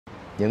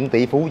Những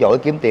tỷ phú giỏi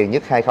kiếm tiền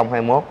nhất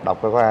 2021. Đọc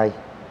coi có ai.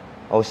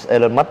 Ồ,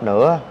 Elon Musk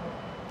nữa.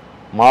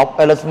 Một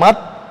Elon Musk.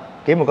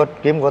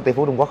 Kiếm có tỷ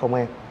phú Trung Quốc không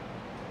em?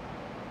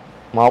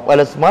 Một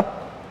Elon Musk.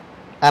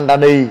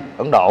 Adani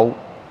Ấn Độ.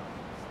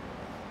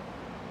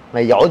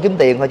 Này giỏi kiếm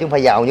tiền thôi chứ không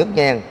phải giàu nhất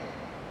nha.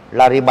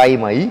 Larry Page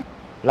Mỹ.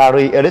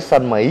 Larry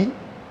Ellison Mỹ.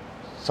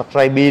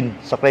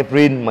 Sergey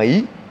Brin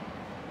Mỹ.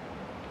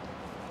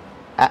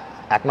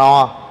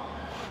 Arno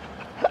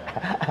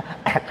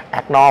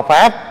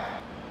Pháp.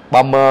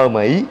 Palmer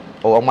Mỹ.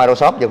 Ồ, ông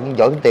Microsoft giờ cũng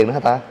giỏi kiếm tiền nữa hả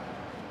ta?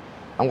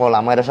 Ông còn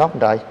làm Microsoft không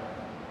trời?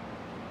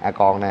 À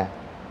còn nè,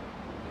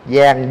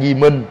 Giang Di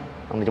Minh,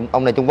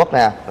 ông này Trung Quốc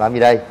nè, làm gì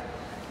đây?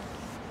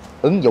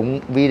 Ứng dụng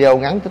video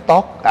ngắn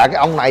TikTok. À cái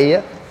ông này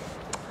á,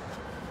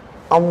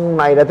 ông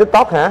này là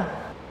TikTok hả?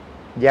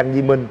 Giang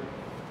Di Minh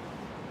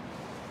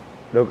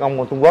được ông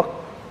ở Trung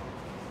Quốc.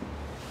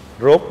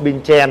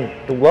 Robin Chen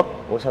Trung Quốc.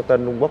 Ủa sao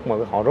tên Trung Quốc mà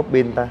họ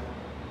Robin ta?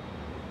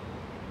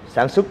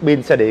 Sản xuất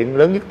pin xe điện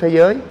lớn nhất thế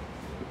giới.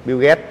 Bill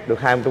Gates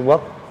được 2 ông Trung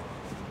Quốc.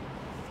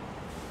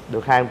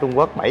 Được 2 ông Trung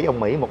Quốc, 7 ông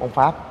Mỹ, 1 ông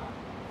Pháp.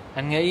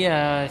 Anh nghĩ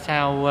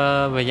sao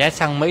về giá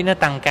xăng Mỹ nó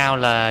tăng cao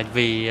là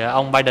vì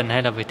ông Biden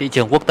hay là vì thị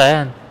trường quốc tế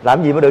anh?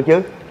 Làm gì mới được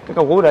chứ? Cái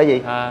câu cuối là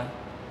gì?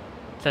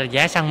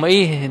 Giá xăng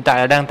Mỹ hiện tại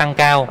là đang tăng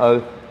cao.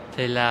 Ừ.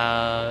 Thì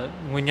là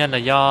nguyên nhân là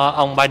do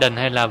ông Biden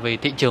hay là vì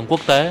thị trường quốc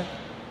tế?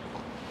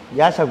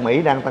 Giá xăng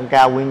Mỹ đang tăng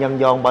cao nguyên nhân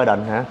do ông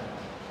Biden hả?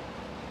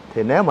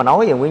 Thì nếu mà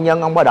nói về nguyên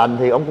nhân ông Biden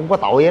thì ông cũng có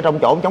tội ở trong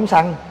chỗ ông chống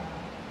xăng.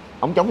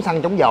 Ông chống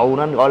xăng chống dầu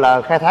nên gọi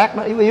là khai thác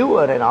nó yếu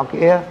rồi này nọ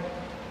kia.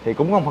 Thì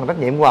cũng có một phần trách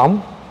nhiệm của ổng,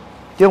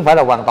 chứ không phải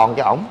là hoàn toàn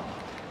cho ổng.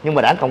 Nhưng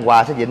mà đảng Cộng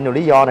Hòa sẽ dịnh vào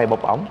lý do này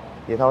bục ổng,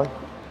 vậy thôi.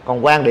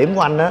 Còn quan điểm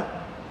của anh á,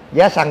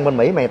 giá xăng bên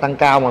Mỹ mày tăng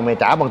cao mà mày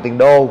trả bằng tiền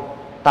đô.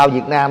 Tao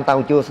Việt Nam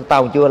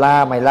tao chưa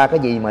la, mày la cái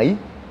gì Mỹ?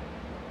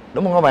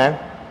 Đúng không các bạn?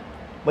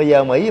 Bây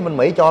giờ bên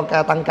Mỹ cho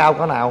tăng cao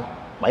cỡ nào?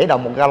 7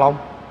 đồng 1 gallon.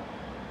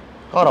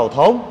 Có đầu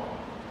thốn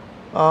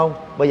không?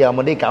 Bây giờ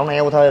mình đi cạo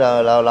neo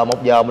thôi là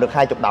 1 giờ mình được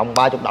 20 đồng,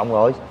 30 đồng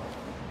rồi.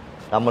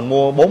 Là mình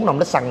mua 4-5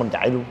 lít xăng mình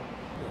chạy luôn.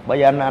 Bây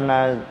giờ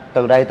anh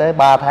từ đây tới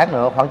 3 tháng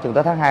nữa, khoảng chừng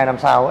tới tháng 2 năm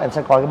sau em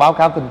sẽ coi cái báo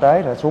cáo kinh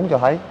tế rồi xuống cho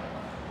thấy.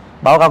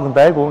 Báo cáo kinh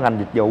tế của ngành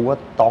dịch vụ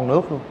toàn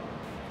nước luôn,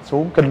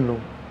 xuống kinh luôn.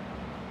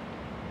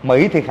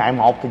 Mỹ thiệt hại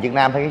 1 thì Việt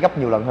Nam phải gấp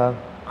nhiều lần hơn,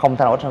 không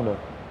thể nào ít hơn được.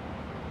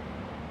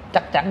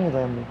 Chắc chắn như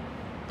vậy em.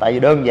 Tại vì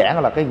đơn giản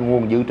là cái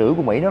nguồn dự trữ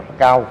của Mỹ rất là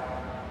cao.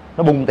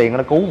 Nó bung tiền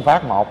nó cứu một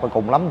phát một, rồi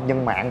cùng lắm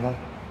nhân mạng thôi.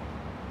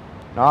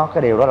 Đó,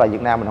 cái điều đó là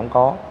Việt Nam mình không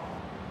có.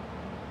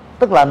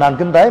 Tức là nền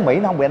kinh tế Mỹ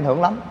nó không bị ảnh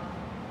hưởng lắm.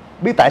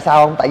 Biết tại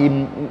sao không? Tại vì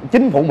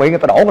chính phủ Mỹ người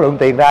ta đổ cái lượng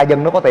tiền ra,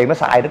 dân nó có tiền nó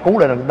xài, nó cứu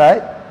lên nền kinh tế.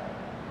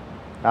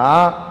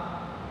 Đó.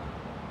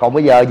 Còn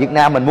bây giờ Việt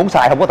Nam mình muốn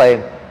xài không có tiền,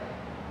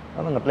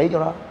 nó nghịch lý chỗ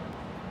đó.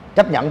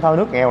 Chấp nhận thôi,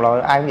 nước nghèo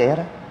là ai cũng vậy hết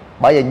á.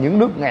 Bởi vì những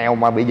nước nghèo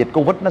mà bị dịch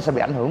Covid nó sẽ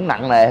bị ảnh hưởng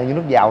nặng nề hơn những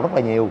nước giàu rất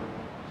là nhiều.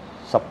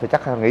 Sụp thì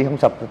chắc nghĩ không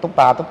sụp thì túc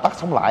tắc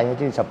sống lại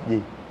chứ sụp gì.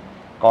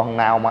 Còn thằng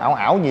nào mà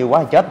ảo nhiều quá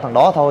thì chết thằng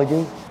đó thôi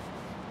chứ.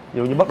 Ví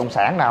dụ như bất động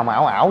sản nào mà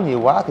ảo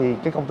nhiều quá thì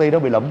cái công ty đó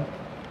bị lụm,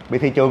 bị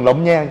thị trường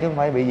lụm nha, chứ không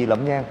phải bị gì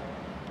lụm nha.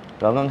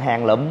 Rồi ngân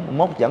hàng lụm,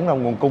 mốt dẫn ra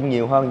nguồn cung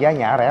nhiều hơn, giá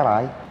nhà rẻ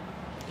lại.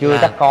 Chưa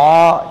chắc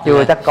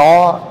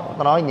có.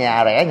 Tao nói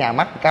nhà rẻ, nhà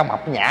mắc, cá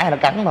mập nhả hay nó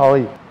cắn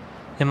thôi.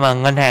 Nhưng mà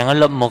ngân hàng nó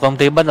lụm một công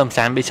ty bất động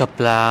sản bị sụp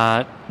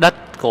là đất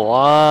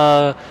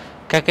của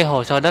các cái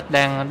hồ sơ đất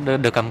đang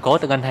được cầm cố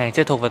từ ngân hàng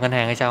sẽ thuộc về ngân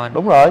hàng hay sao anh?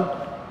 Đúng rồi.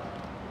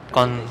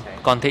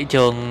 Còn thị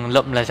trường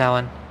lụm là sao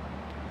anh?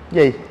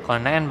 Gì?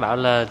 Còn nãy anh bảo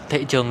là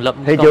thị trường lụm.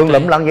 Thị trường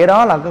lụm lần vậy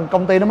đó là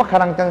công ty nó mất khả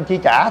năng chi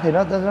trả thì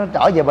nó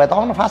trở về bài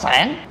toán, nó phá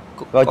sản.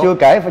 Rồi chưa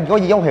kể có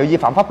gì dấu hiệu vi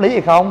phạm pháp lý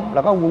hay không,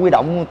 là có quy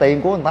động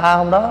tiền của người ta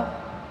không đó.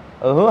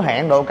 Hứa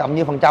hẹn độ cầm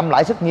như phần trăm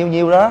lãi suất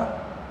nhiêu đó.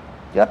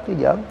 Chết cái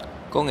giỡn.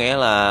 Có nghĩa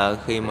là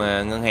khi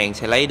mà ngân hàng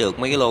sẽ lấy được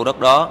mấy cái lô đất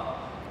đó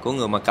của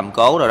người mà cầm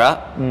cố rồi đó,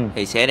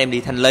 thì sẽ đem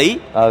đi thanh lý.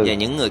 Và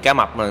những người cá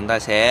mập mà người ta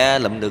sẽ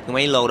lụm được cái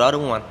mấy lô đó,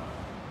 đúng không anh?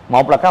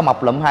 Một là cá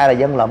mập lụm, hai là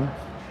dân lụm.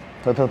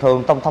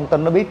 Thường thông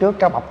tin nó biết trước,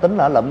 cá mập tính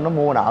là lụm, nó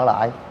mua nợ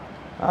lại.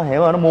 Nó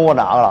hiểu rồi, nó mua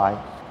nợ lại.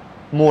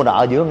 Mua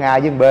nợ giữa A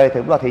với B thì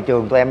lúc đó thị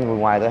trường tụi em người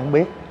ngoài tụi em không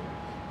biết.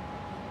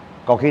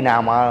 Còn khi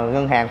nào mà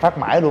ngân hàng phát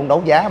mãi luôn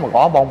đấu giá mà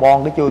gõ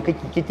bon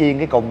cái chiên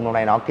cái cùng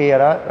này nọ kia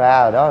đó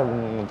ra rồi đó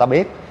người ta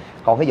biết.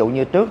 Còn ví dụ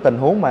như trước tình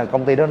huống mà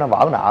công ty đó nó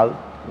vỡ nợ,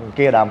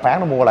 kia đàm phán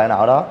nó mua lại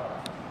nợ đó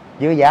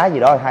dưới giá gì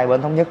đó hai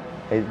bên thống nhất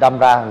thì đâm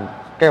ra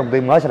cái công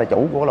ty mới sẽ là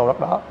chủ của cái lô đất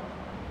đó.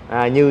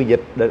 Như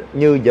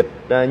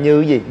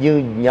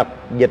Nhật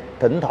Dịch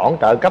thỉnh thoảng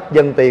trợ cấp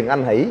dân tiền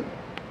anh hỷ.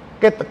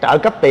 Cái trợ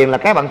cấp tiền là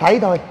cái bạn thấy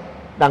thôi,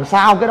 đằng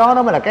sau cái đó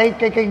nó mới là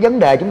cái vấn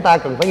đề chúng ta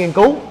cần phải nghiên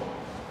cứu,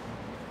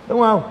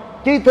 đúng không?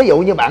 Chứ thí dụ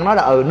như bạn nói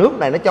là nước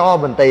này nó cho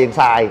mình tiền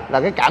xài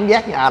là cái cảm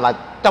giác như là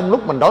trong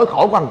lúc mình đói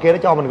khổ của thằng kia nó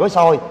cho mình gói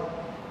xôi.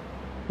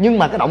 Nhưng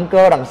mà cái động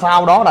cơ đằng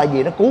sau đó là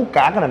gì? Nó cứu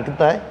cả cái nền kinh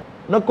tế.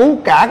 Nó cứu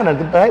cả cái nền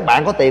kinh tế.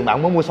 Bạn có tiền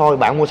bạn mới mua xôi,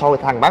 bạn mua xôi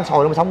thằng bán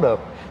xôi nó mới sống được.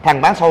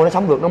 Thằng bán xôi nó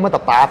sống được nó mới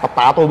tập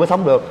tạ tôi mới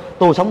sống được.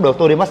 Tôi sống được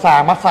tôi đi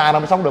massage nó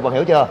mới sống được, bạn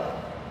hiểu chưa?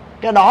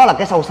 Cái đó là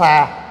cái sâu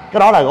xa. Cái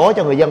đó là gói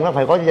cho người dân, nó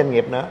phải gói cho doanh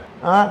nghiệp nữa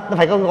đó. Nó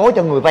phải có gói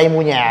cho người vay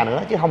mua nhà nữa,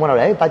 chứ không thể nào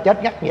để người ta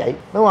chết ngắt vậy,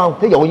 đúng không?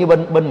 Thí dụ như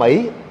bên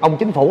Mỹ, ông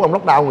chính phủ ông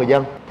lockdown người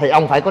dân thì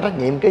ông phải có trách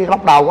nhiệm cái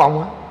lockdown của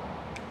ông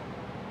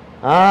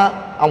đó.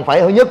 Ông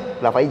phải thứ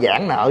nhất là phải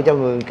giãn nợ cho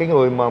cái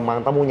người mà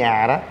người ta mua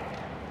nhà đó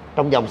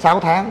trong vòng 6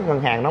 tháng,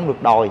 ngân hàng nó không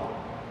được đòi.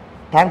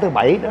 Tháng thứ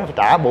 7 nó phải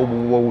trả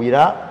bù gì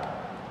đó.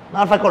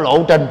 Nó phải có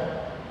lộ trình,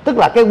 tức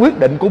là cái quyết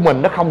định của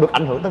mình nó không được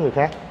ảnh hưởng tới người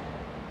khác,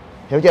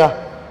 hiểu chưa?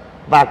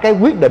 Và cái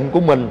quyết định của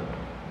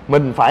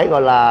mình phải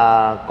gọi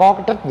là có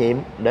cái trách nhiệm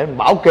để mình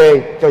bảo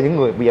kê cho những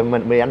người bây giờ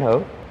mình bị ảnh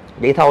hưởng.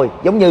 Vậy thôi,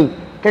 giống như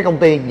cái công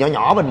ty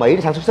nhỏ bên Mỹ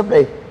sản xuất súp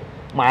đi,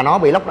 mà nó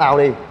bị lockdown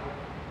đi,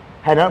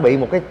 hay nó bị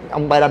một cái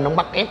ông Biden ông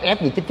bắt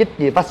ép gì chích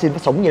gì vaccine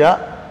phát sủng gì đó,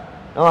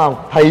 đúng không?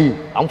 Thì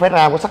ông phải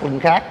ra một xác định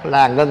khác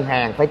là ngân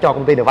hàng phải cho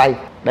công ty này vay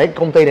để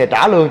công ty này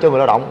trả lương cho người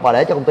lao động và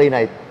để cho công ty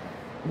này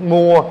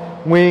mua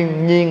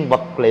nguyên nhiên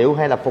vật liệu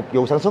hay là phục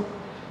vụ sản xuất.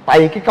 Tại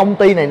vì cái công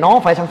ty này nó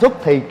phải sản xuất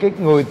thì cái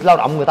người lao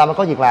động người ta mới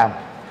có việc làm,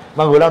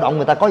 mà người lao động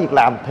người ta có việc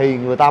làm thì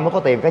người ta mới có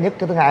tiền. Cái nhất,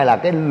 cái thứ hai là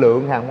cái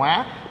lượng hàng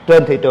hóa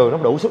trên thị trường nó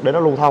đủ sức để nó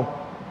lưu thông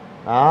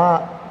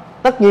đó.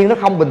 Tất nhiên nó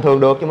không bình thường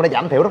được, nhưng mà nó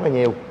giảm thiểu rất là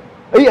nhiều.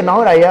 Ý anh nói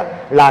ở đây á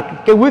là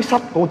cái quyết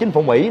sách của chính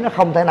phủ Mỹ nó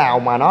không thể nào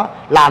mà nó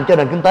làm cho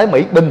nền kinh tế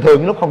Mỹ bình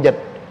thường lúc không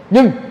dịch,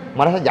 nhưng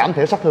mà nó sẽ giảm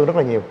thiểu sát thương rất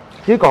là nhiều.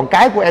 Chứ còn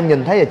cái của em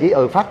nhìn thấy là chỉ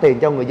phát tiền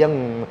cho người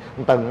dân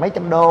từng mấy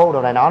trăm đô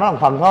rồi này nó là một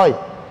phần thôi,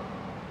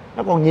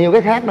 nó còn nhiều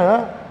cái khác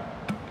nữa.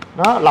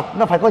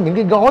 Nó phải có những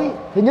cái gói.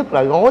 Thứ nhất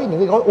là những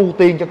cái gói ưu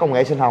tiên cho công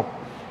nghệ sinh học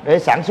để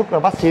sản xuất ra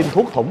vaccine,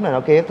 thuốc thủng này nọ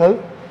kia các thứ.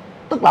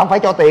 Tức là không phải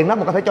cho tiền đó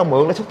mà có thể cho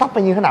mượn lãi suất thấp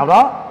hay như thế nào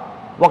đó,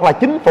 hoặc là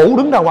chính phủ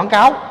đứng ra quảng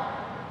cáo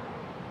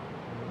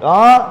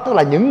đó. Tức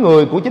là những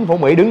người của chính phủ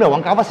Mỹ đứng ra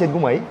quảng cáo vaccine của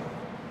Mỹ.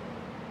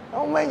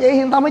 Ông vậy thì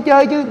người ta mới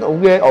chơi chứ.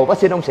 Ghê,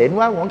 vaccine ông xịn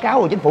quá, quảng cáo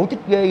rồi chính phủ chích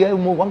ghê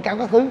mua quảng cáo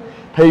các thứ.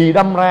 Thì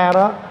đâm ra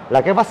đó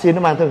là cái vaccine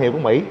nó mang thương hiệu của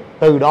Mỹ,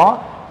 từ đó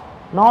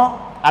nó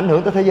ảnh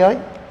hưởng tới thế giới.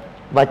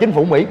 Và chính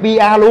phủ Mỹ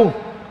PR luôn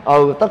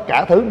tất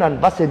cả thứ, nên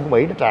vaccine của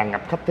Mỹ nó tràn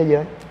ngập khắp thế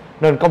giới.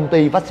 Nên công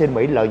ty vaccine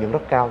Mỹ lợi nhuận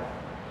rất cao.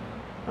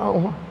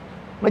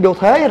 Nó vô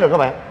thế hết rồi các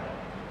bạn.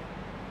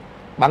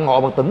 Bạn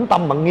ngồi bằng tĩnh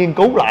tâm, bạn nghiên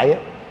cứu lại,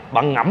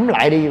 bạn ngẫm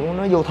lại đi,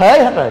 nó vô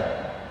thế hết rồi.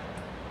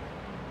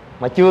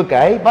 Mà chưa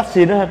kể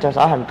vaccine nó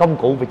trở thành công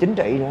cụ về chính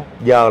trị nữa.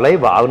 Giờ lấy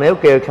vợ nếu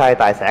kê khai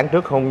tài sản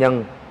trước hôn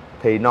nhân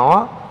thì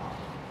nó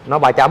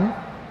 3 chấm.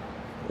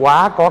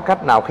 Quá có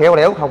cách nào khéo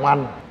léo không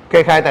anh?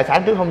 Kê khai tài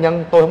sản trước hôn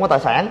nhân, tôi không có tài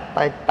sản,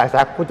 tài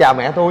sản của cha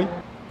mẹ tôi.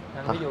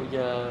 Ví dụ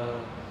giờ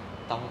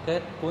tổng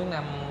kết cuối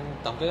năm,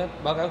 tổng kết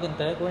báo cáo kinh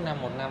tế cuối năm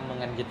một năm mà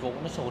ngành dịch vụ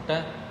nó sụt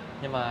á,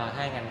 nhưng mà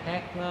hai ngành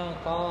khác nó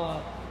có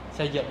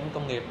xây dựng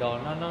công nghiệp đồ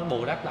nó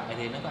bù đắp lại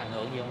thì nó có ảnh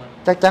hưởng gì không anh?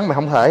 Chắc chắn mày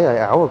không thể rồi,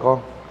 ảo rồi con.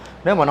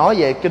 Nếu mà nói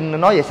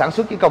về sản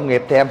xuất với công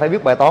nghiệp thì em phải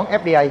biết bài toán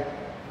FDA.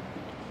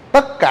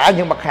 Tất cả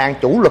những mặt hàng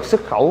chủ lực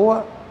xuất khẩu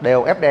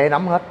đều FDA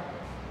nắm hết.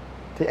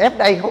 Thì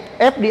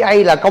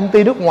FDA là công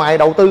ty nước ngoài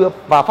đầu tư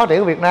và phát triển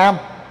ở Việt Nam,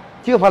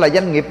 chứ không phải là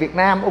doanh nghiệp Việt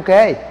Nam.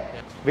 Ok,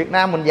 Việt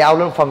Nam mình giàu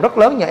lên phần rất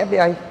lớn nhờ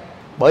FDA.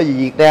 Bởi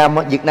vì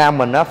Việt Nam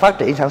mình phát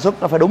triển sản xuất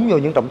nó phải đúng vô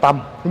những trọng tâm.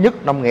 Thứ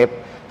nhất nông nghiệp,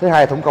 thứ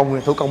hai thủ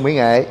công mỹ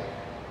nghệ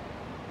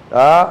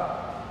đó.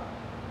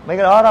 Mấy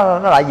cái đó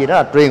nó là gì? Đó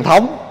là truyền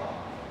thống,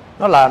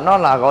 nó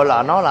là gọi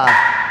là nó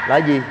là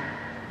gì?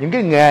 Những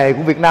cái nghề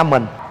của Việt Nam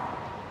mình.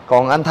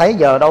 Còn anh thấy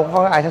giờ đâu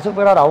có ai sản xuất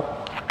cái đó đâu,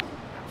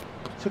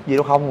 xuất gì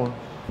đâu không rồi.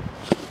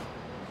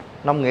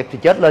 Nông nghiệp thì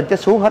chết lên chết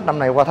xuống hết năm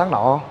này qua tháng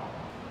nọ.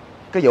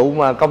 Cái vụ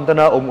mà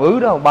container ùn ứ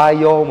đó bay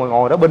vô mà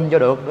ngồi đó binh cho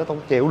được nữa tôi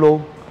không chịu luôn.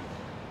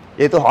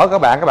 Vậy tôi hỏi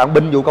các bạn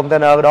binh vụ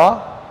container đó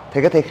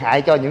thì cái thiệt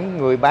hại cho những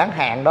người bán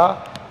hàng đó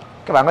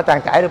các bạn có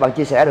trang trải được, bạn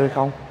chia sẻ được hay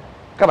không?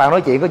 Các bạn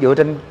nói chuyện có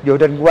dựa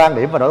trên quan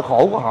điểm và nỗi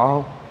khổ của họ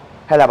không?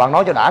 Hay là bạn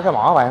nói cho đã cái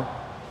mỏ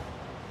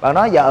bạn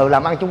nói giờ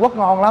làm ăn Trung Quốc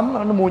ngon lắm,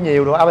 nó mua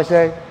nhiều rồi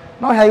ABC,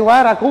 nói hay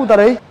quá ra cứu người ta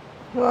đi,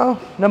 đúng không?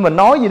 Nên mình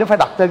nói gì nó phải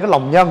đặt trên cái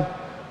lòng nhân,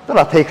 tức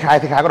là thiệt hại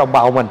của đồng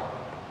bào mình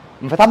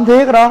phải thấm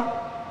thiết cái đó,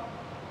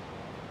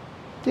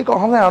 chứ còn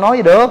không thể nào nói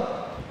gì được.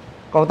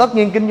 Còn tất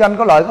nhiên kinh doanh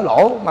có lợi có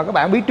lỗ, mà các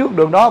bạn biết trước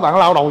đường đó bạn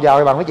lao đầu vào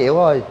thì bạn phải chịu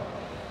thôi.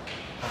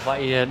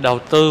 Vậy đầu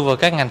tư vào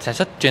các ngành sản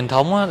xuất truyền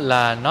thống á,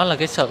 là nó là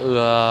cái sự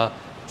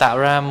tạo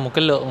ra một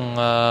cái lượng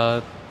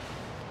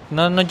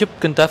nó giúp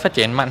kinh tế phát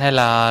triển mạnh, hay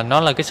là nó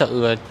là cái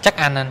sự chắc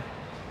ăn anh?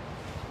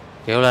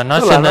 Kiểu là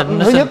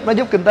thứ nhất nó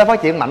giúp kinh tế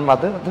phát triển mạnh, và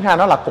thứ hai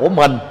nó là của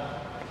mình.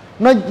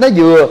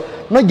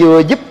 Nó vừa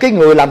giúp cái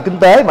người làm kinh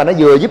tế mà nó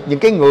vừa giúp những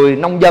cái người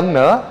nông dân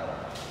nữa.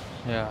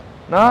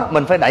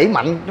 Mình phải đẩy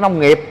mạnh cái nông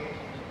nghiệp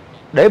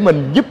để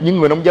mình giúp những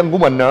người nông dân của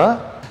mình nữa.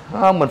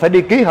 Mình phải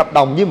đi ký hợp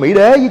đồng với Mỹ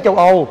đế với châu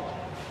Âu,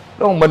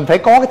 đúng không? Mình phải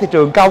có cái thị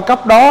trường cao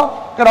cấp đó.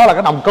 Cái đó là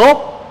cái nòng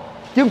cốt,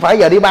 chứ không phải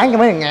giờ đi bán cho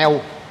mấy thằng nghèo.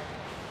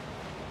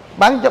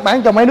 Bán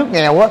cho mấy nước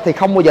nghèo thì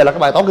không bao giờ là cái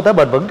bài toán kinh tế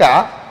bền vững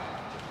cả,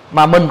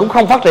 mà mình cũng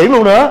không phát triển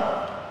luôn nữa,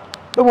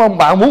 đúng không?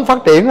 Bạn muốn phát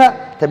triển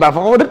thì bạn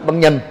phải có cái đích bạn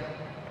nhìn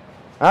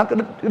đó, cái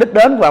đích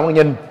đến của bạn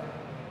nhìn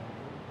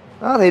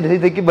đó, thì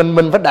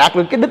mình phải đạt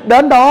được cái đích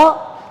đến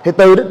đó, thì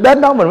từ đích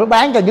đến đó mình mới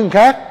bán cho những người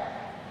khác,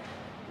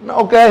 nó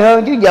ok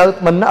hơn. Chứ giờ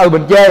mình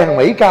chê thằng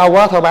Mỹ cao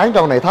quá thôi bán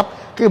cho con này thấp,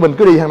 cái mình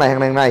cứ đi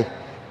thằng này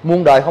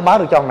muôn đời không báo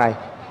được cho thằng này,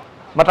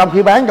 mà trong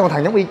khi bán cho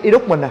thằng giống y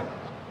đúc mình nè,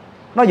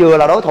 nó vừa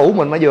là đối thủ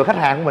mình mà vừa khách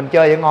hàng của mình,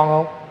 chơi vậy ngon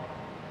không?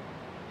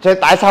 Rồi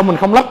tại sao mình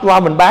không lách qua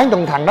mình bán cho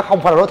thằng nó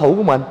không phải là đối thủ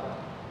của mình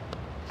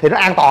thì nó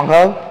an toàn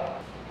hơn?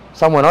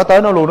 Xong rồi nói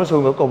tới nó luôn, nó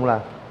xuôi cuối cùng là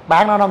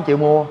bán nó không chịu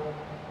mua.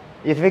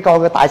 Vậy thì phải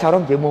coi tại sao nó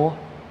không chịu mua.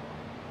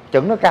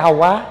 Chừng nó cao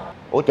quá.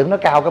 Ủa chừng nó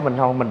cao cái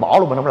mình bỏ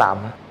luôn, mình không làm.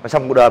 Rồi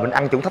xong cuộc đời mình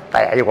ăn chủng thấp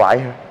tè vậy hoài.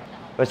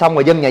 Rồi xong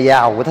rồi dân nhà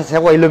giàu người ta sẽ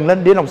quay lưng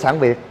lên đến nông sản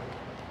Việt.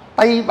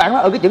 Tay bạn nó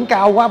ở cái chừng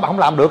cao quá, bạn không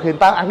làm được thì người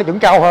ta ăn cái chừng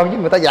cao hơn, chứ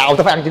người ta giàu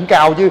ta phải ăn chừng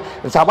cao chứ.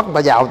 Sao bắt người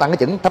ta giàu ta ăn cái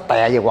chừng thấp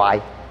tè vậy hoài.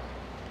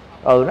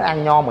 Nó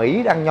ăn nho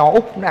Mỹ, nó ăn nho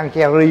Úc, nó ăn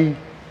cherry,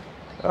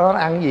 nó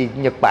ăn gì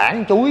Nhật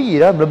Bản, chuối gì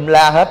đó lum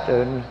la hết.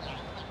 Rồi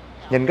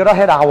nhìn cái đó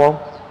thấy đau không?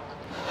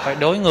 Phải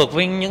đối ngược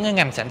với những cái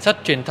ngành sản xuất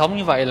truyền thống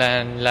như vậy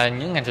là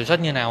những ngành sản xuất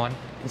như nào anh?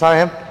 Sao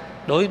em?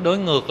 Đối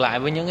ngược lại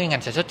với những cái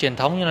ngành sản xuất truyền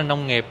thống như là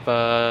nông nghiệp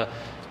và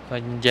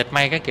dệt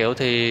may các kiểu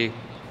thì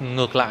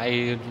ngược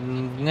lại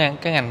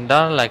cái ngành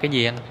đó là cái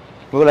gì anh?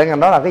 Ngược lại ngành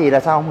đó là cái gì là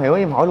sao không hiểu,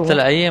 em hỏi luôn. Thế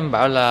là ý em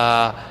bảo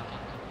là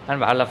anh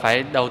bảo là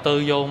phải đầu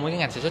tư vô mấy cái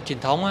ngành sản xuất truyền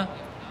thống á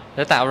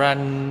để tạo ra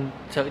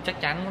sự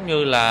chắc chắn cũng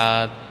như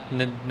là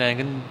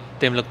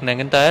tiềm lực nền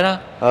kinh tế đó.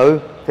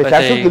 Thì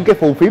sản xuất những cái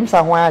phù phiếm xa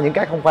hoa, những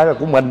cái không phải là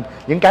của mình,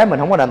 những cái mình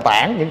không có nền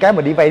tảng, những cái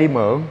mình đi vay đi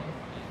mượn,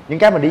 những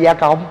cái mình đi gia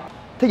công.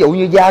 Thí dụ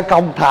như gia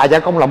công, thà gia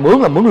công làm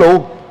mướn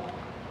luôn.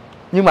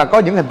 Nhưng mà có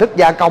những hình thức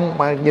gia công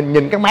mà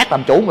nhìn cái mác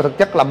làm chủ mà thực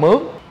chất làm mướn.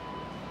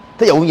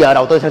 Thí dụ giờ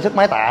đầu tư sản xuất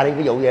máy tạ đi,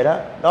 ví dụ vậy đó,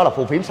 đó là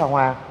phù phiếm xa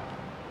hoa.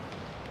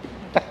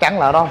 Chắc chắn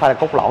là đó không phải là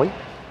cốt lõi.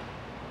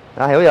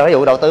 Đó, hiểu giờ ví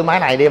dụ đầu tư máy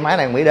này đi, máy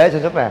này Mỹ đế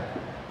sản xuất nè.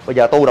 Bây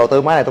giờ tôi đầu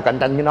tư máy này tôi cạnh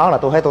tranh với nó là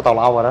tôi thấy tôi tào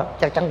lao rồi đó,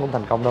 chắc chắn cũng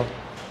thành công đâu.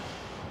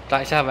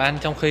 Tại sao vậy anh?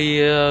 Trong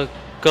khi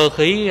cơ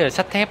khí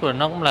sắt thép rồi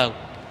nó cũng là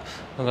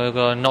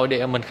nội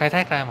địa mình khai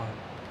thác ra mà.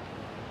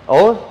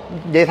 Ủa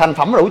vậy thành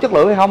phẩm đủ chất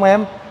lượng hay không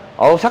em?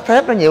 Sắt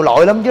thép nó nhiều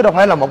loại lắm chứ đâu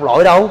phải là một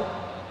loại đâu.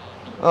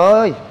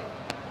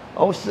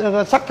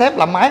 Sắt thép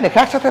làm máy này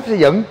khác sắt thép xây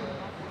dựng.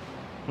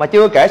 Mà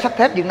chưa kể sắt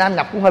thép Việt Nam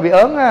nhập cũng hơi bị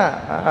ớn á.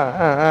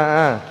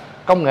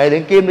 Công nghệ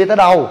luyện kim đi tới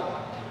đâu?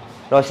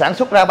 Rồi sản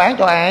xuất ra bán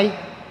cho ai?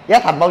 Giá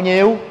thành bao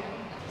nhiêu?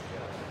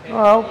 Đúng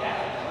không?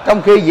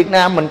 Trong khi Việt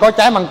Nam mình có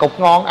trái măng cục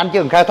ngon, anh chỉ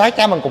cần khai thác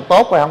trái măng cục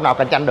tốt rồi không nào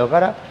cạnh tranh được hết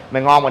đó.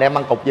 Mày ngon mà đem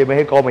măng cục về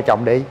Mexico mày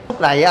trồng đi.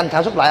 Lúc này anh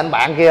sản xuất lại anh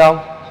bạn kia không?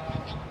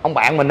 Ông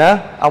bạn mình á,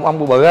 ông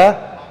bự bự á.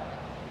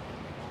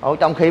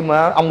 Trong khi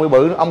mà ông bự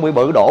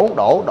bự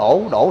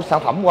đổ sản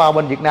phẩm qua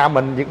bên Việt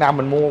Nam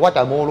mình mua quá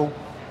trời mua luôn.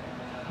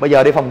 Bây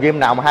giờ đi phòng gym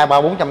nào mà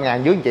 200-400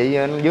 ngàn, dưới chị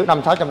dưới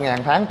 500-600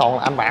 ngàn tháng toàn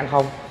là anh bạn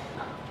không.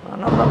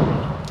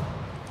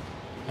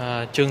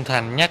 Trương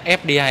Thành nhắc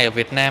FDI ở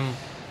Việt Nam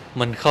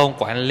mình không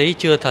quản lý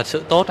chưa thật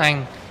sự tốt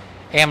anh.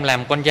 Em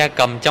làm con gia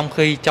cầm trong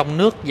khi trong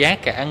nước giá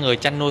cả người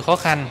chăn nuôi khó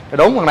khăn.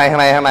 Đúng,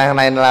 thằng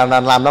này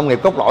làm nông nghiệp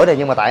cốt lõi đây,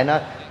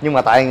 nhưng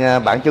mà tại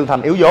bạn Trương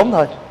Thành yếu vốn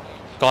thôi.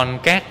 Còn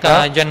các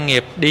doanh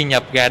nghiệp đi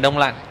nhập gà đông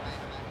lạnh.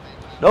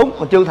 Đúng,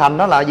 còn Trương Thành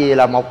nó là gì,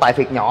 là một tài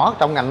phiệt nhỏ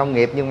trong ngành nông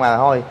nghiệp, nhưng mà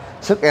thôi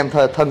sức em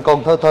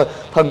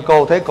thân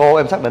cô thế cô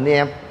em xác định đi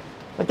em.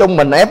 Nói chung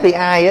mình là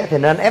FDI á, thì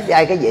nên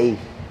FDI cái gì?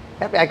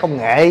 FDI công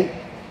nghệ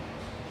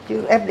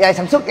chứ FDI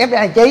sản xuất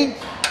FDI chi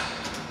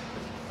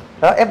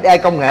đó. FDI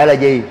công nghệ là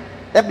gì?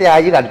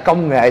 FDI chỉ là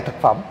công nghệ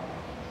thực phẩm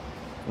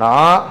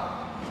đó,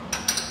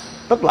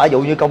 tức là ví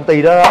dụ như công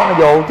ty đó nó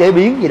vô chế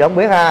biến gì đó không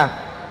biết ha,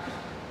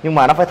 nhưng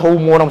mà nó phải thu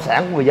mua nông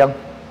sản của người dân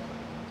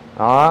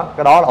đó,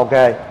 cái đó là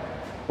ok.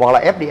 Hoặc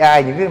là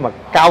FDI những cái mà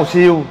cao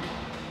siêu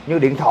như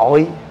điện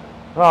thoại,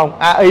 đúng không,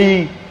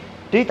 AI,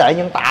 trí tuệ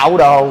nhân tạo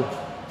đồ,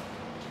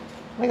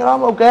 mấy cái đó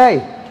mới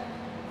ok.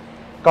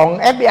 Còn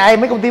FDI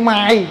mấy công ty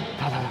may,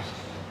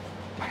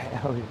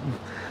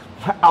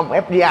 ông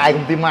FDI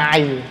công ty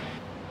may.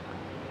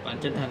 Bạn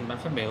chân thành bạn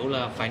phát biểu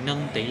là phải nâng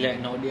tỷ lệ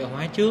nội địa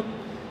hóa trước,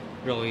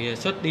 rồi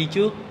xuất đi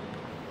trước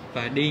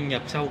và đi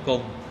nhập sau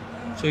cùng.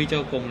 Suy cho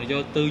cùng là do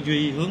tư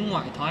duy hướng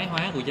ngoại thoái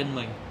hóa của dân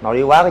mình. Nội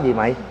địa hóa cái gì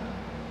mày?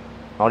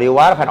 Nội địa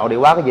hóa nó phải nội địa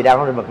hóa cái gì, đang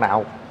nói lĩnh vực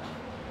nào?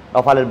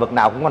 Đâu phải lĩnh vực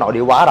nào cũng có nội địa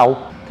hóa đâu.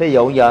 Thí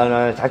dụ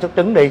giờ sản xuất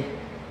trứng đi,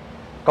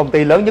 công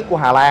ty lớn nhất của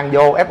Hà Lan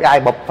vô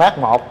FDI bụp phát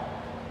một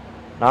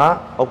đó,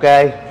 ok,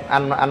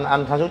 anh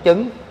sản xuất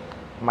trứng,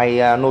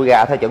 mày nuôi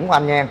gà theo chuẩn của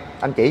anh nha,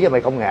 anh chỉ cho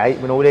mày công nghệ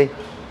mày nuôi đi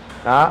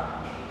đó,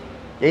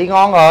 vậy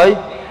ngon rồi.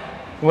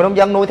 Người nông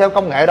dân nuôi theo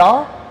công nghệ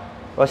đó,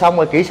 rồi xong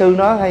rồi kỹ sư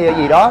nó hay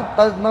gì đó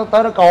tới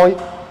nó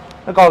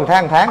coi một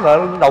tháng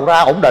rồi đầu ra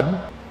ổn định.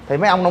 Thì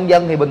mấy ông nông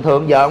dân thì bình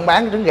thường giờ ông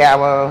bán trứng gà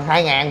mà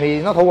 2.000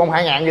 thì nó thu ông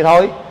 2.000 vậy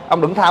thôi,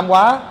 ông đừng tham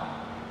quá,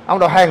 ông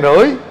đòi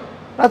 250,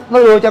 nó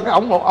đưa cho cái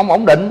ông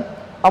ổn định.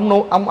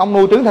 Ông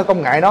nuôi trứng theo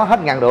công nghệ nó hết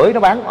 1.500, nó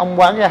bán ông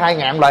bán cái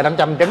 2.000 lời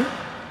 500 trứng,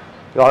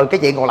 rồi cái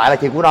chuyện còn lại là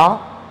chuyện của nó,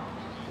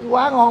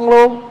 quá ngon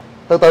luôn.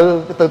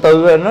 Từ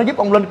từ nó giúp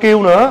ông lên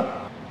kêu nữa,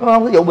 đúng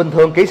không? Ví dụ bình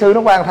thường kỹ sư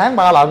nó qua 1 tháng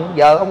 3 lần,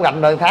 giờ ông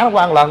gành 1 tháng nó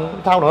qua 1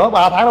 lần, sau nữa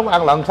 3 tháng nó qua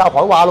 1 lần, sau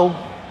khỏi qua luôn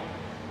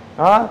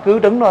đó. Cứ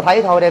trứng nó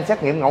thấy thôi, đem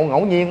xét nghiệm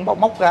ngẫu nhiên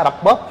móc ra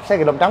đập bóp, xét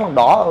nghiệm lòng trắng lòng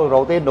đỏ,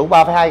 protein đủ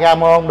 3,2 gram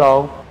không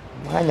đồ,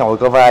 nhồi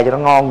cờ về cho nó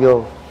ngon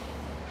vô.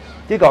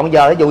 Chứ còn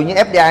giờ ví dụ như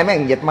FDI mấy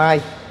thằng dệt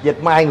may,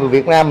 Dịch may người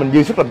Việt Nam mình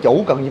dư sức làm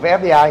chủ, cần gì phải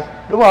FDI,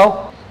 đúng không?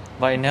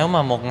 Vậy nếu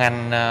mà một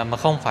ngành mà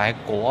không phải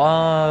của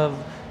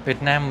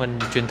Việt Nam mình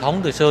truyền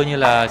thống từ xưa như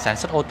là sản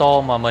xuất ô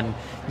tô mà mình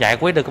giải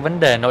quyết được cái vấn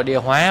đề nội địa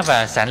hóa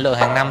và sản lượng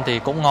hàng năm thì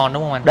cũng ngon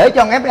đúng không anh? Để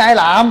cho FDI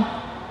làm.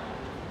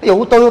 Ví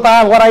dụ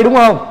Toyota qua đây đúng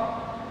không?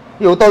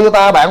 Ví dụ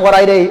Toyota bạn qua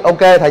đây đi, ok,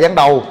 thời gian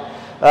đầu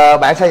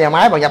bạn xây nhà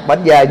máy, bạn nhập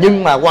bệnh về,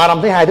 nhưng mà qua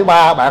năm thứ 2, thứ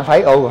 3 bạn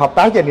phải hợp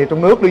tác doanh nghiệp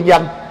trong nước liên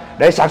doanh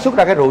để sản xuất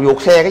ra cái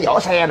ruột xe, cái vỏ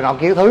xe này nọ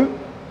kia thứ.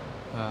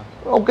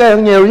 Ok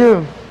hơn nhiều chứ.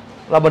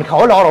 Là mình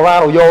khỏi lo đầu ra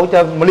đầu vô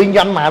cho mà liên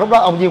doanh, mà lúc đó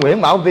ông Duy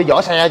Nguyễn bảo công ty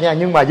vỏ xe nha,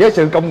 nhưng mà với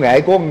sự công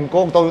nghệ của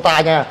ông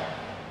Toyota nha,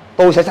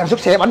 tôi sẽ sản xuất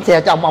xe bánh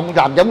xe cho ông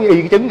làm giống như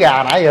y cái trứng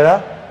gà nãy vậy đó.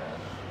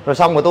 Rồi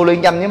xong rồi tôi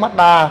liên doanh với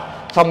Mazda,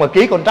 xong rồi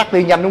ký contract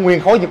liên doanh với nguyên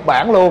khối Nhật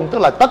Bản luôn,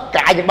 tức là tất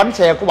cả những bánh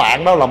xe của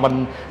bạn đó là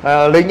mình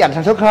liên doanh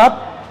sản xuất hết,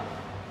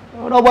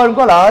 đôi bên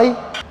có lợi.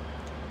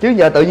 Chứ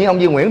giờ tự nhiên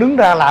ông Duy Nguyễn đứng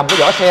ra làm cái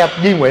vỏ xe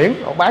Duy Nguyễn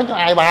bán cho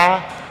ai ba,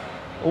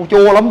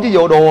 chua lắm chứ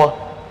vô đùa,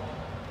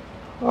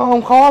 nó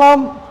không khó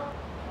lắm.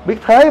 Biết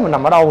thế mình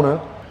nằm ở đâu nữa.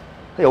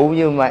 Ví dụ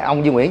như mà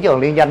ông Duy Nguyễn chưa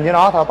liên danh với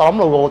nó thôi, tao đóng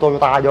logo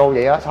Toyota vô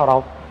vậy á, sao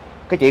đâu.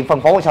 Cái chuyện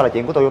phân phối sao là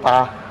chuyện của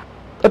Toyota.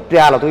 Ít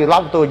ra là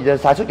tôi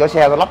sản xuất vỏ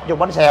xe, tôi lắp cho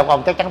bánh xe của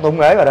ông chắc chắn tôi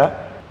không ế rồi đó.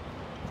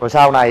 Rồi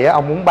sau này á,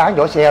 ông muốn bán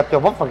vỏ xe cho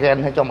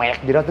Volkswagen hay cho Mẹt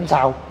gì đó tính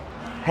sao.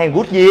 Hay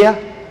Goodyear.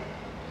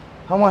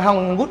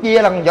 Không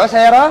Goodyear là vỏ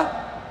xe đó.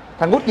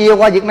 Thằng Goodyear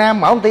qua Việt Nam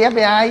mở công ty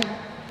FDI.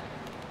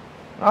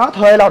 Đó,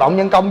 thuê lao động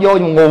nhân công vô,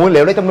 nhưng nguồn nguyên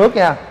liệu lấy trong nước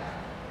nha.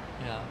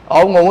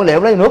 Nguồn nguyên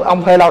liệu lấy nước,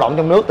 ông thuê lao động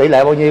trong nước tỷ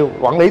lệ bao nhiêu,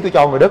 quản lý tôi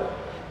cho người Đức.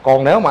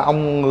 Còn nếu mà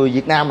ông người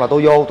Việt Nam là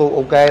tôi vô, tôi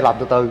ok làm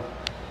từ từ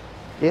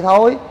vậy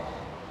thôi.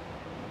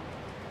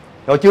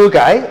 Rồi chưa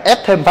kể ép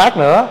thêm phát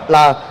nữa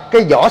là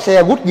cái vỏ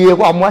xe Goodyear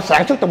của ông á,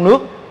 sản xuất trong nước,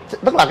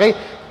 tức là cái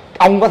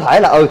ông có thể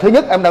là thứ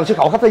nhất em đang xuất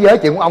khẩu khắp thế giới,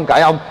 chuyện của ông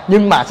kệ ông,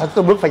 nhưng mà sản xuất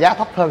trong nước phải giá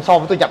thấp hơn so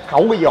với tôi nhập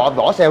khẩu cái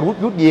vỏ xe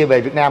Goodyear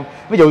về Việt Nam.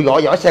 Ví dụ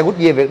vỏ xe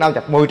Goodyear Việt Nam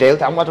chặt 10 triệu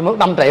thì ông qua trong nước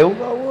 5 triệu.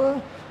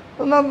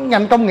 Nó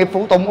ngành công nghiệp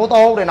phụ tùng ô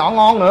tô này nọ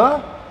ngon nữa.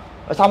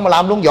 Rồi xong mà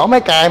làm luôn vỏ máy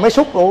cài, máy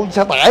xúc,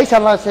 xe tải,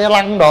 xe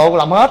lăn đồ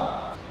làm hết.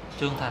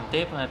 Trương Thành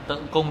tiếp là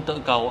tự cung tự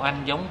cầu ăn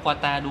giống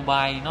Qatar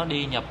Dubai, nó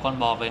đi nhập con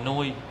bò về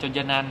nuôi cho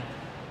dân ăn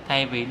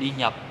thay vì đi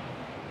nhập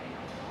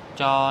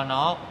cho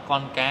nó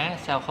con cá,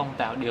 sao không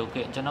tạo điều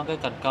kiện cho nó cái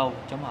cần câu,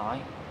 chấm hỏi.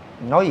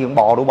 Nói gì con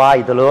bò Dubai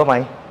gì tôi lừa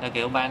mày. Là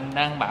kiểu bạn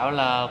đang bảo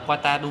là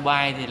Qatar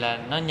Dubai thì là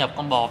nó nhập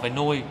con bò về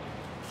nuôi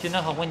chứ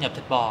nó không có nhập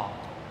thịt bò.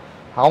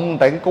 Không,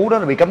 tại cái cú đó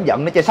nó bị cấm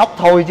vận, nó chơi sóc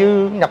thôi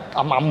chứ nhập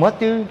ầm hết.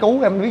 Chứ cú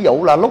em ví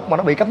dụ là lúc mà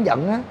nó bị cấm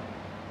vận á,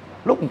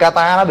 lúc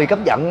Qatar nó bị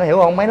cấm vận, hiểu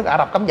không, mấy nước Ả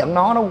Rập cấm vận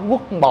nó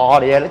quất con bò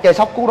thì nó chơi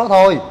sóc cú đó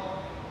thôi.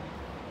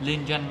 Liên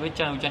doanh với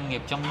doanh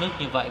nghiệp trong nước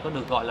như vậy có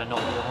được gọi là nội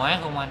địa hóa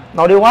không anh?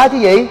 Nội địa hóa chứ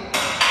gì,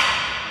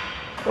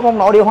 đúng không?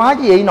 Nội địa hóa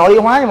chứ gì, nội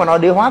địa hóa nhưng mà nội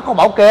địa hóa có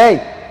bảo kê,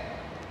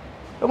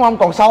 đúng không?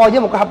 Còn so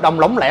với một cái hợp đồng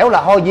lỏng lẻo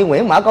là thôi Duy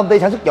Nguyễn mở công ty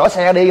sản xuất vỏ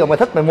xe đi, rồi mày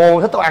thích mày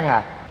mua, thích tao ăn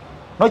à.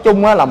 Nói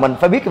chung á là mình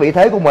phải biết cái vị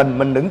thế của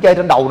mình đừng chơi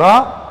trên đầu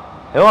nó,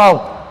 hiểu không?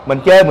 Mình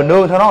chơi mình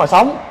nương theo nó mà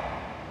sống,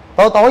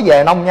 tối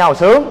về nông nhau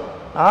sướng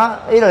đó.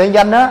 Ý là liên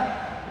doanh đó,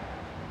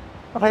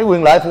 nó phải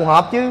quyền lợi phù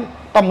hợp chứ.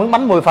 Trong miếng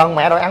bánh 10 phần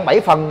mẹ rồi ăn 7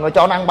 phần rồi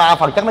cho nó ăn 3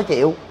 phần chắc nó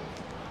chịu.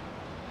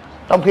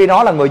 Trong khi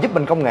nó là người giúp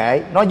mình công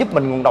nghệ, nó giúp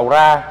mình nguồn đầu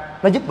ra,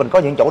 nó giúp mình có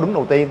những chỗ đứng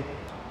đầu tiên.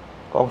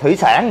 Còn thủy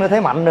sản nữa thế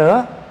mạnh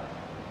nữa,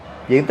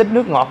 diện tích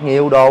nước ngọt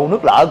nhiều đồ, nước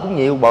lợ cũng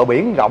nhiều, bờ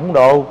biển rộng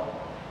đồ,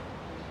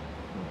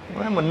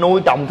 mình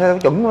nuôi trồng theo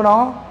chuẩn của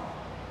nó.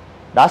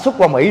 Đã xuất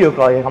qua Mỹ được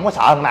rồi, không có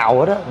sợ thằng nào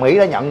hết á. Mỹ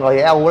đã nhận rồi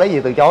thì EU lấy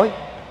gì từ chối.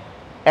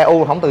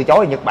 EU không từ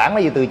chối, Nhật Bản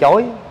lấy gì từ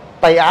chối,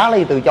 Tây Á lấy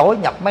gì từ chối,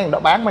 nhập mấy thằng đó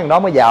bán mấy thằng đó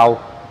mới giàu.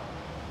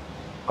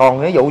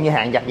 Còn ví dụ như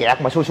hàng giặt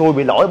giặt mà xui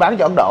bị lỗi bán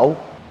cho Ấn Độ.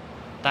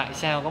 Tại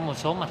sao có một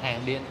số mặt hàng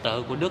điện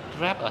tử của Đức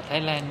ráp ở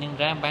Thái Lan nhưng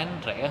giá bán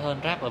rẻ hơn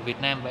ráp ở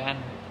Việt Nam vậy anh?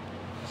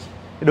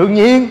 Đương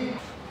nhiên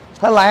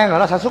Thái Lan rồi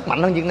nó sản xuất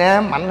mạnh hơn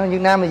Việt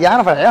Nam thì giá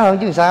nó phải rẻ hơn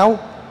chứ sao.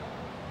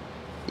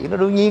 Chuyện đó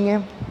đương nhiên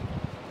em.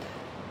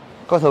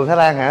 Coi thường Thái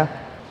Lan hả?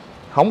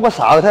 Không có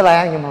sợ Thái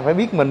Lan nhưng mà phải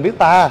biết mình biết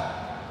ta.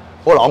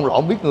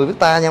 Lộn biết người biết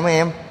ta nha mấy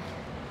em.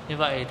 Như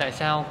vậy tại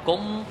sao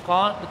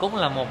cũng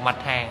là một mặt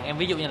hàng, em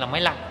ví dụ như là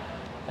máy lạnh,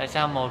 tại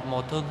sao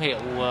một thương hiệu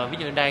ví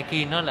dụ như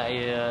Daikin nó lại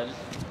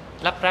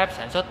lắp ráp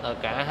sản xuất ở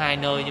cả hai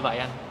nơi như vậy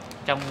anh,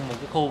 trong một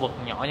cái khu vực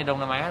nhỏ như Đông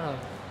Nam Á thôi?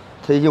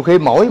 Thì nhiều khi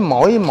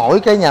mỗi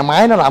cái nhà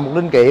máy nó làm một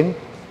linh kiện,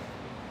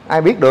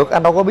 ai biết được,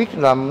 anh đâu có biết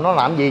là nó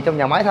làm gì trong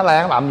nhà máy Thái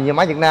Lan, làm gì nhà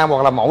máy Việt Nam,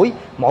 hoặc là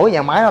mỗi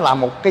nhà máy nó làm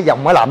một cái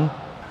dòng máy lạnh.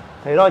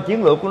 Thì đó là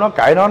chiến lược của nó,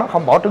 kệ nó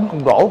không bỏ trứng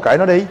cùng rổ, kệ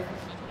nó đi,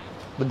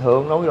 bình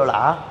thường đâu có gì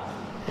lạ.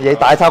 Vậy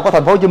tại sao có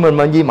thành phố Hồ Chí Minh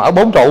mà gì mở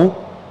 4 trụ?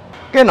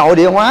 Cái nội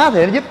địa hóa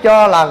thì nó giúp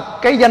cho là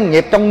cái doanh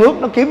nghiệp trong nước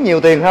nó kiếm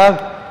nhiều tiền hơn,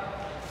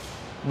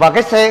 và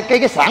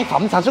cái sản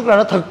phẩm sản xuất ra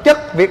nó thực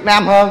chất Việt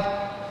Nam hơn,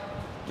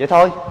 vậy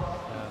thôi.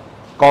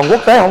 Còn quốc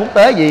tế không quốc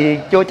tế gì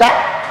chưa chắc.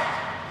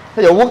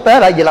 Ví dụ quốc tế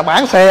là gì, là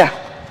bán xe,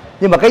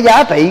 nhưng mà cái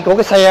giá trị của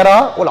cái xe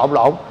đó của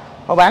lộn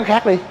nó bán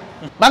khác đi,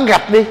 bán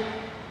gạch đi.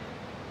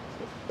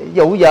 Ví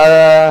dụ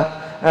giờ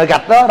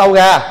gạch đó đâu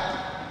ra,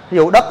 ví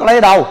dụ đất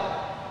lấy đâu,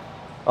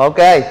 ok,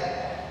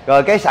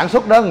 Rồi cái sản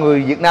xuất đó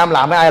người Việt Nam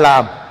làm hay ai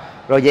làm,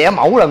 rồi vẽ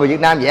mẫu là người Việt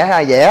Nam vẽ hay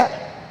ai vẽ,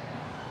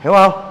 hiểu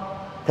không?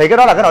 Thì cái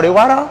đó là cái nội địa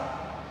hóa đó.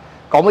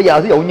 Còn bây giờ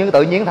ví dụ như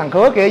tự nhiên thằng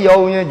Khứa kia vô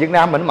Việt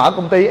Nam mình mở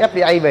công ty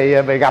FDA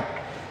về gạch,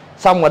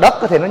 xong rồi đất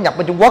thì nó nhập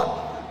bên Trung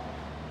Quốc,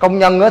 công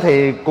nhân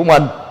thì của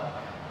mình,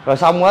 rồi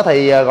xong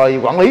thì rồi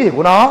quản lý thì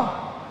của nó,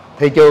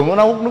 thị trường của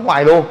nó nước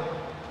ngoài luôn.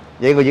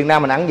 Vậy người Việt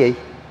Nam mình ăn gì?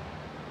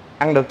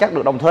 Ăn được chắc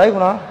được đồng thuế của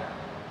nó.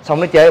 Xong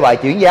nó chơi bài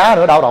chuyển giá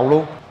nữa, đau đầu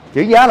luôn.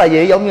 Chuyển giá là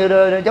gì?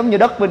 Giống như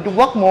đất bên Trung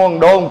Quốc mua 1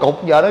 đô 1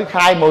 cục, giờ nó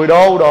khai 10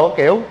 đô đồ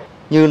kiểu.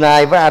 Như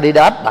Nike với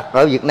Adidas đặt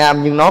ở Việt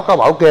Nam nhưng nó có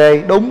bảo kê,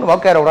 đúng nó bảo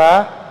kê đâu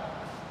ra.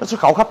 Nó xuất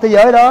khẩu khắp thế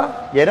giới đó,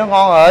 vậy nó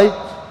ngon rồi.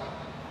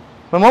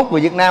 Mai mốt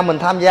người Việt Nam mình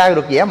tham gia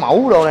được vẽ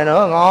mẫu đồ này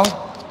nữa là ngon.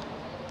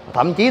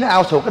 Thậm chí nó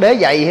ao sụt cái đế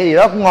giày hay gì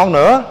đó cũng ngon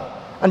nữa.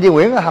 Anh Duy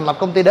Nguyễn thành lập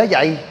công ty đế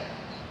giày,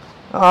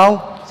 đúng không?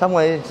 Xong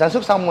rồi sản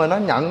xuất xong rồi nó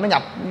nhận, nó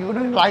nhập,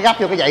 nó lại gấp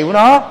vô cái giày của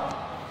nó.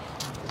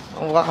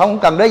 Không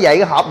cần đế giày,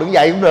 cái hộp đựng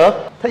giày cũng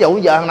được. Thí dụ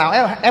giờ thằng nào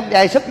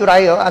FDI sức vô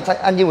đây rồi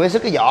anh Duy Nguyễn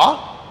sức cái vỏ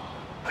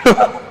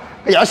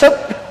cái vỏ sức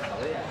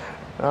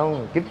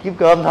không, kiếm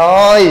cơm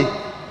thôi.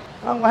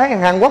 Không thấy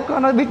thằng Hàn Quốc đó,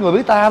 nó biết người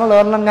biết ta, nó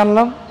lên nhanh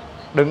lắm.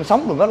 Đừng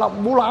sống, đừng có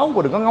bú láo,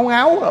 đừng có ngáo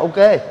ngáo là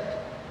ok.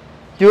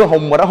 Chưa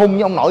hùng mà đã hung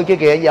với ông nội kia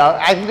kìa, giờ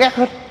ai cũng ghét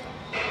hết.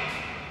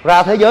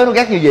 Ra thế giới nó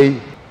ghét như gì.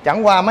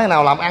 Chẳng qua mấy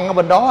nào làm ăn ở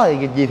bên đó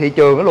thì vì thị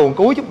trường nó luồn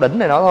cuối chút đỉnh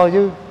này nọ thôi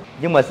chứ.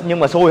 Nhưng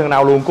mà xui thằng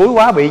nào luồn cuối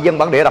quá bị dân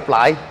bản địa đập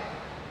lại.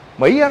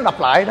 Mỹ nó đập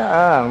lại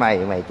đó, này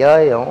mày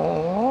chơi.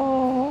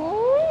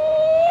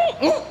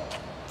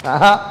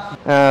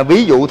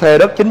 Ví dụ thuê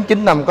đất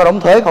 9 năm có đóng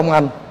thuế không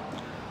anh?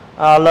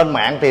 Lên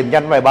mạng tìm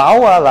nhanh bài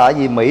báo là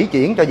gì Mỹ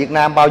chuyển cho Việt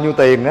Nam bao nhiêu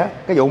tiền á.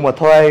 Cái vụ mà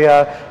thuê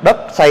đất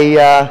xây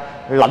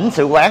lãnh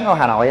sự quán ở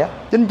Hà Nội á,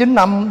 99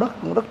 năm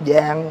đất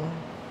vàng.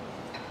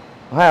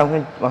 Thấy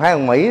không? Còn thấy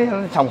thằng Mỹ nó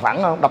sòng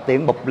phẳng không? Đập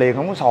tiền bụp liền,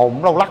 không có sồn,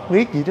 không lâu lắc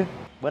riết gì chứ.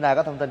 Bữa nay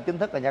có thông tin chính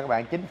thức là nha các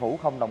bạn, chính phủ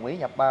không đồng ý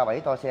nhập 37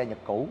 toa xe Nhật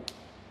cũ.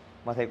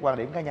 Mà thiệt quan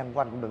điểm cá nhân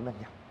của anh cũng đừng nên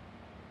nhập.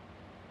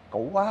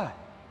 Cũ quá rồi.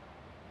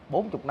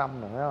 40 năm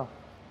rồi thấy không?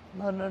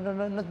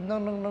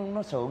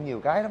 Nó sượng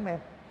nhiều cái lắm em.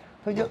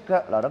 Thứ nhất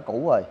là nó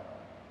cũ rồi,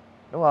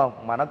 đúng không?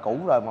 Mà nó cũ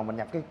rồi mà mình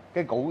nhập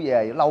cái cũ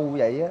về lâu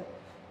vậy á,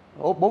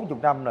 40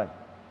 năm rồi.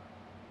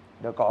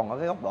 Rồi còn ở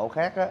cái góc độ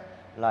khác á,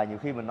 là nhiều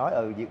khi mình nói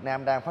Việt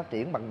Nam đang phát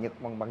triển bằng Nhật,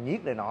 bằng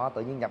nhiết này nọ,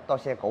 tự nhiên nhập toa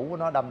xe cũ của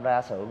nó đâm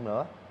ra sượng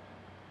nữa.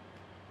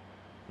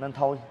 Nên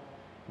thôi,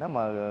 nếu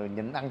mà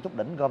nhịn ăn chút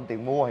đỉnh gom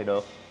tiền mua thì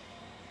được.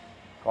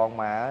 Còn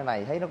mà cái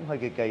này thấy nó cũng hơi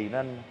kỳ kỳ,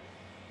 nên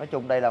nói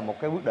chung đây là một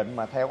cái quyết định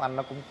mà theo anh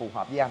nó cũng phù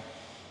hợp với anh.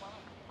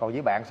 Còn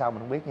với bạn sao mình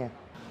không biết nha.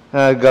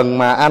 Gần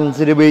mà anh,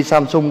 GDP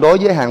Samsung đối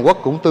với Hàn Quốc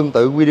cũng tương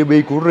tự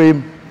GDP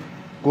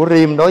của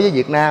RIM đối với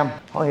Việt Nam.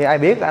 Thôi thì ai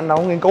biết, anh đâu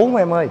có nghiên cứu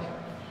mà em ơi.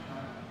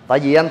 Tại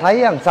vì anh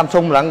thấy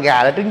Samsung là con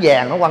gà để trứng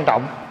vàng, nó quan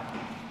trọng.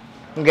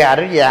 Con gà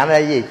trứng vàng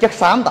đây gì? Chất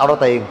xám tạo ra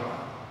tiền.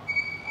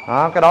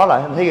 Đó, cái đó là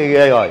anh thấy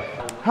ghê rồi.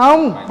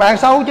 Không, bàn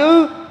sâu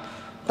chứ.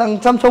 Thằng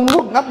Samsung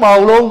quất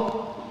Apple luôn.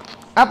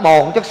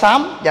 Apple chất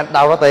xám và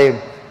tạo ra tiền.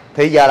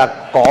 Thì giờ là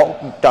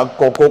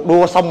cuộc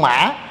đua song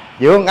mã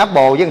giữa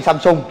Apple với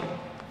Samsung.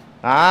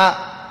 Đó.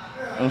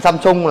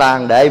 Samsung là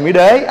đệ Mỹ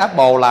đế,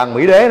 Apple là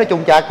Mỹ đế, nói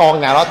chung cha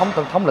con nhà đó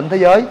thống lĩnh thế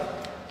giới.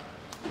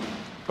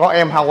 Có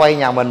em Huawei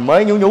nhà mình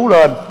mới nhú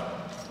lên,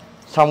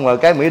 xong rồi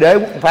cái Mỹ đế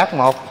quốc phát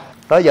một,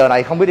 tới giờ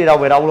này không biết đi đâu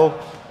về đâu luôn.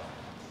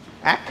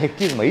 Ác thiệt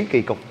chứ, Mỹ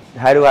kỳ cục.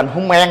 Hai đứa anh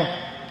hung men.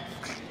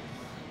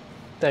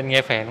 Tên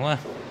nghe phèn quá.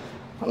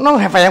 Nó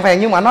phèn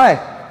nhưng mà nói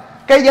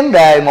cái vấn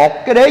đề một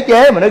cái đế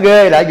chế mà nó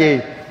ghê là gì?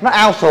 Nó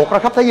ao sụt ra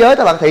khắp thế giới,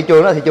 tức là thị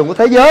trường đó là thị trường của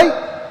thế giới.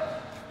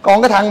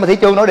 Còn cái thằng mà thị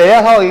trường nội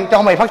địa thôi,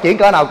 cho mày phát triển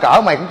cỡ nào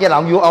cỡ mày cũng chỉ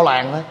làm vua ao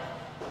làng thôi.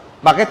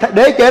 Mà cái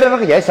đế chế đó nó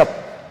có dễ sụp,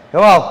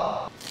 hiểu không?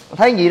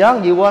 Thấy gì đó,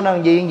 gì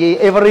quên gì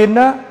Everin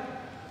đó.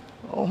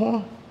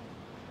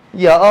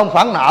 Giờ ôm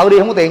khoản nợ đi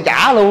không có tiền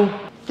trả luôn,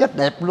 chết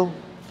đẹp luôn.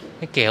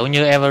 Cái kiểu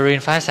như Everin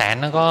phá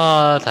sản nó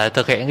có thể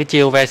thực hiện cái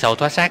chiêu ve sầu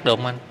thoát xác được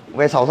không anh?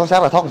 Ve sầu thoát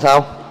xác là thoát làm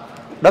sao?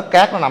 Đất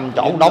cát nó nằm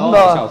chỗ đóng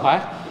đó,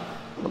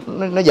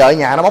 nó vợ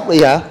nhà nó bóc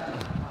đi hả?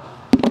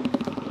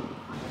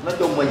 Nói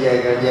chung mà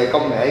về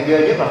công nghệ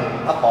ghê nhất là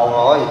Apple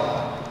rồi,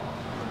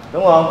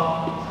 đúng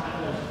không?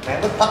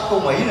 Hãng bích tắc của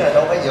Mỹ này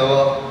đâu phải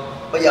vừa.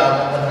 Bây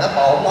giờ mình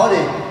Apple không nói đi,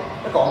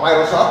 nó còn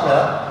Microsoft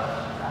nữa,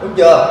 đúng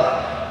chưa?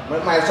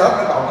 Microsoft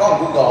nó còn có một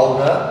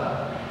Google nữa,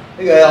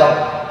 thấy ghê không?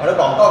 Rồi nó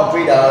còn có một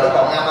Reader, nó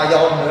còn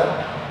Amazon nữa.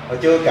 Rồi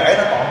chưa kể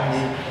nó còn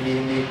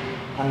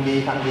thằng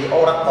gì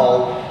Oracle,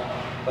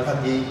 rồi thằng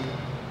gì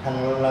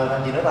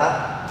nữa ta?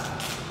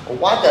 Ủa,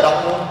 quá trời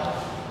đông luôn.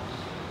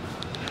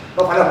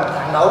 Đâu phải là một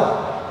thằng đâu,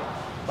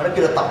 mà nó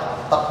kêu là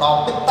tập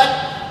đoàn tích tách.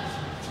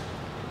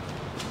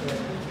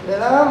 Ghê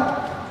lắm.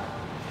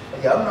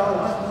 Bây giờ nó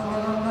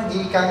di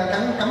căng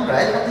cắm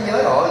rễ cho thế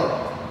giới rồi.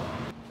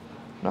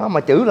 Nó mà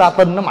chữ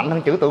Latin nó mạnh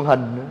hơn chữ tượng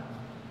hình nữa.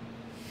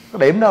 Cái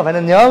điểm đó phải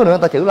nên nhớ nữa,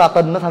 ta chữ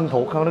Latin nó thân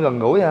thuộc hơn, nó gần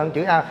gũi hơn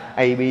chữ A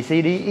B C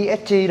D E F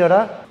G rồi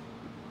đó.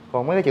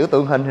 Còn mấy cái chữ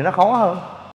tượng hình thì nó khó hơn.